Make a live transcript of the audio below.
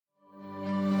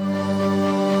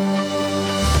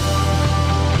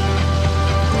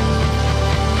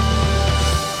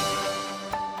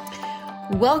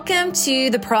Welcome to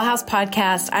the Pearl House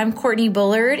Podcast. I'm Courtney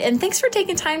Bullard, and thanks for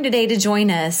taking time today to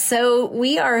join us. So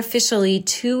we are officially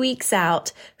 2 weeks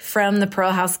out from the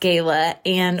Pearl House Gala,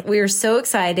 and we are so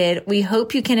excited. We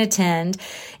hope you can attend.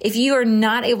 If you are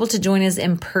not able to join us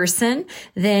in person,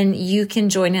 then you can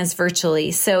join us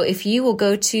virtually. So if you will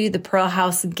go to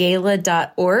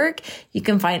thepearlhousegala.org, you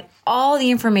can find all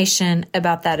the information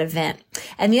about that event.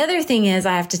 And the other thing is,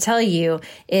 I have to tell you,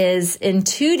 is in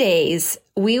 2 days,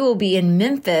 we will be in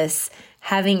Memphis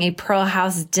having a Pearl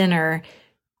House dinner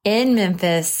in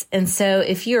Memphis. And so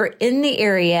if you're in the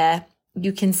area,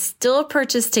 you can still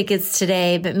purchase tickets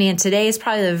today, but man, today is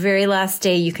probably the very last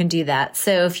day you can do that.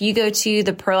 So if you go to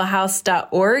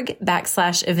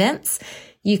thepearlhouse.org/events,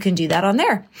 you can do that on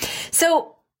there.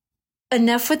 So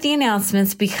enough with the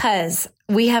announcements, because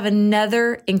we have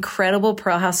another incredible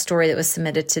Pearl House story that was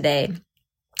submitted today.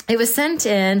 It was sent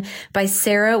in by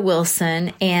Sarah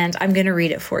Wilson, and I'm going to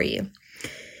read it for you.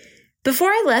 Before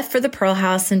I left for the Pearl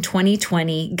House in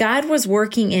 2020, God was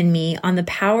working in me on the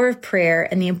power of prayer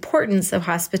and the importance of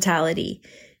hospitality.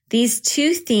 These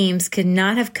two themes could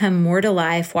not have come more to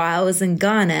life while I was in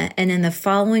Ghana and in the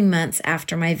following months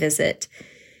after my visit.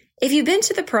 If you've been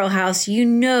to the Pearl House, you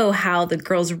know how the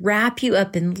girls wrap you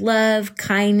up in love,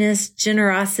 kindness,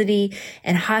 generosity,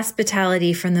 and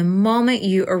hospitality from the moment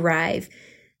you arrive.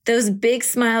 Those big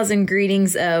smiles and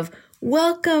greetings of,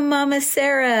 "Welcome, Mama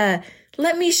Sarah.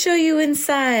 Let me show you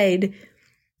inside.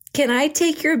 Can I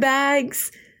take your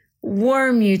bags?"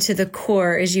 warm you to the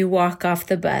core as you walk off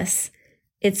the bus.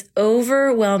 It's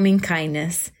overwhelming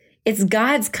kindness. It's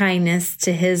God's kindness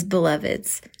to His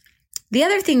beloveds. The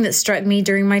other thing that struck me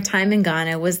during my time in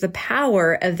Ghana was the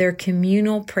power of their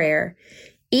communal prayer.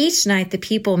 Each night, the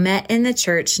people met in the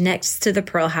church next to the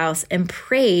Pearl House and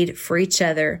prayed for each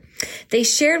other. They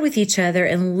shared with each other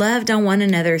and loved on one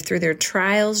another through their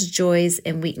trials, joys,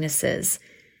 and weaknesses.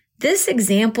 This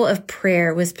example of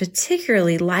prayer was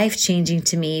particularly life-changing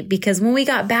to me because when we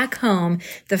got back home,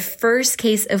 the first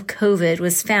case of COVID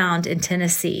was found in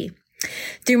Tennessee.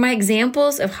 Through my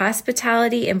examples of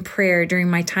hospitality and prayer during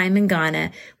my time in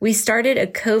Ghana, we started a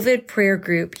COVID prayer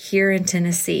group here in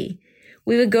Tennessee.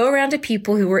 We would go around to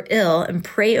people who were ill and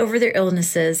pray over their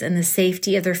illnesses and the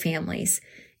safety of their families.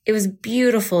 It was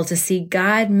beautiful to see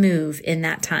God move in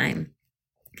that time.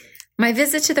 My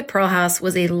visit to the Pearl House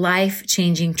was a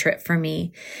life-changing trip for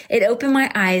me. It opened my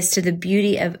eyes to the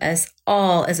beauty of us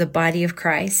all as a body of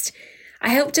Christ.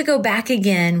 I hope to go back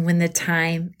again when the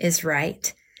time is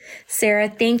right. Sarah,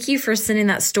 thank you for sending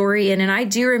that story in. And I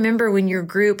do remember when your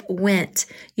group went.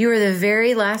 You were the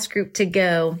very last group to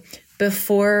go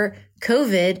before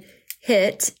COVID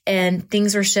hit and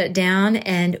things were shut down,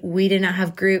 and we did not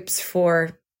have groups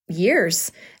for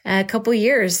years, a couple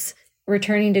years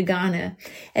returning to Ghana.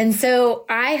 And so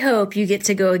I hope you get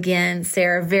to go again,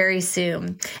 Sarah, very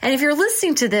soon. And if you're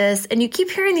listening to this and you keep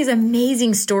hearing these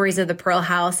amazing stories of the Pearl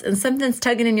House and something's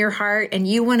tugging in your heart and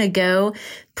you want to go,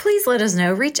 please let us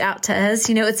know. Reach out to us.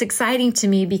 You know, it's exciting to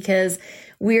me because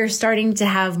we're starting to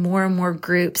have more and more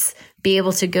groups be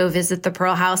able to go visit the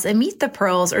Pearl House and meet the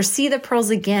pearls or see the pearls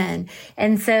again.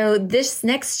 And so this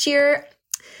next year,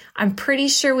 I'm pretty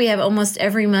sure we have almost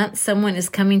every month someone is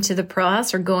coming to the Pearl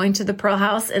House or going to the Pearl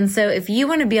House. And so if you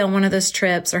want to be on one of those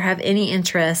trips or have any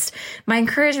interest, my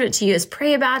encouragement to you is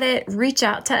pray about it, reach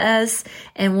out to us,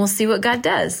 and we'll see what God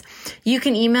does. You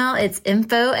can email, it's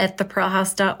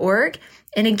info@thepearlhouse.org.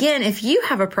 And again, if you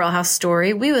have a Pearl House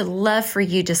story, we would love for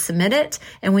you to submit it,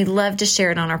 and we'd love to share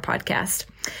it on our podcast.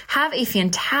 Have a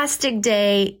fantastic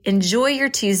day. Enjoy your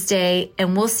Tuesday,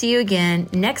 and we'll see you again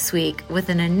next week with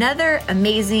another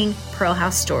amazing Pearl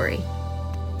House story.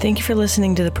 Thank you for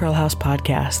listening to the Pearl House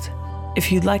Podcast.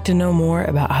 If you'd like to know more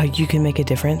about how you can make a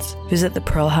difference, visit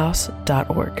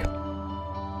thepearlhouse.org.